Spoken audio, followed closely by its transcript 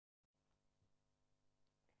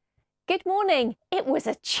Good morning. It was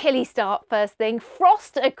a chilly start first thing,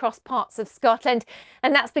 frost across parts of Scotland,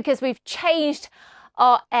 and that's because we've changed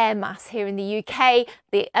our air mass here in the UK.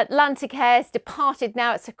 The Atlantic air has departed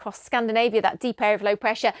now, it's across Scandinavia, that deep area of low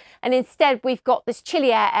pressure, and instead we've got this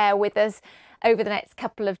chilly air with us over the next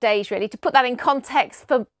couple of days really. To put that in context,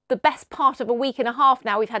 for the best part of a week and a half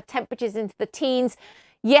now, we've had temperatures into the teens.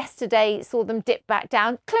 Yesterday saw them dip back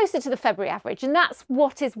down closer to the February average, and that's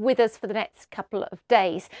what is with us for the next couple of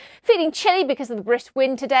days. Feeling chilly because of the brisk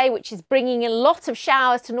wind today, which is bringing in a lot of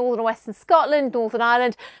showers to northern and western Scotland, Northern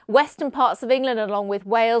Ireland, western parts of England along with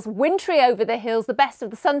Wales. Wintry over the hills, the best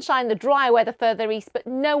of the sunshine, the dry weather further east, but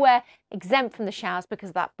nowhere exempt from the showers because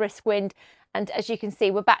of that brisk wind. And as you can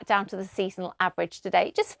see, we're back down to the seasonal average today.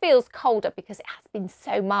 It just feels colder because it has been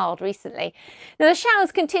so mild recently. Now the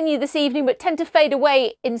showers continue this evening but tend to fade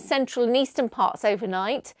away in central and eastern parts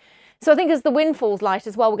overnight. So I think as the wind falls light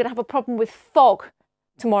as well, we're going to have a problem with fog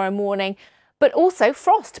tomorrow morning, but also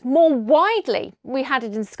frost more widely. We had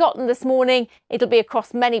it in Scotland this morning. It'll be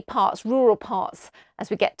across many parts, rural parts,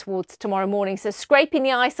 as we get towards tomorrow morning. So scraping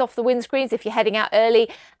the ice off the windscreens if you're heading out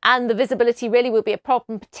early, and the visibility really will be a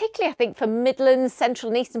problem, particularly I think for Midlands,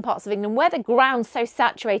 central and eastern parts of England, where the ground's so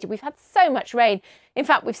saturated. We've had so much rain. In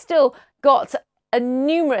fact, we've still got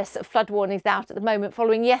numerous flood warnings out at the moment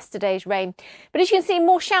following yesterday's rain. But as you can see,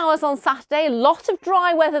 more showers on Saturday. A lot of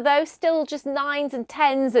dry weather though, still just 9s and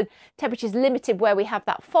 10s, and temperatures limited where we have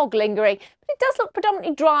that fog lingering. But it does look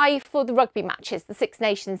predominantly dry for the rugby matches, the Six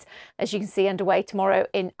Nations, as you can see, underway tomorrow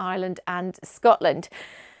in Ireland and Scotland.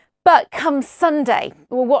 But come Sunday,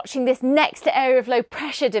 we're watching this next area of low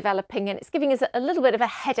pressure developing, and it's giving us a little bit of a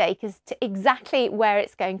headache as to exactly where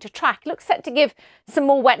it's going to track. It looks set to give some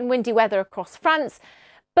more wet and windy weather across France,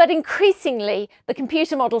 but increasingly the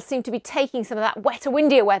computer models seem to be taking some of that wetter,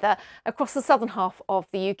 windier weather across the southern half of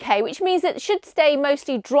the UK, which means it should stay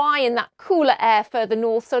mostly dry in that cooler air further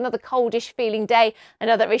north. So another coldish feeling day,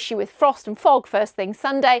 another issue with frost and fog first thing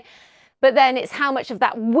Sunday. But then it's how much of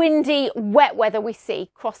that windy, wet weather we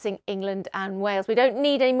see crossing England and Wales. We don't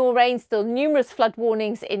need any more rain, still numerous flood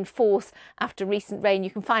warnings in force after recent rain.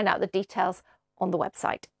 You can find out the details on the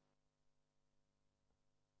website.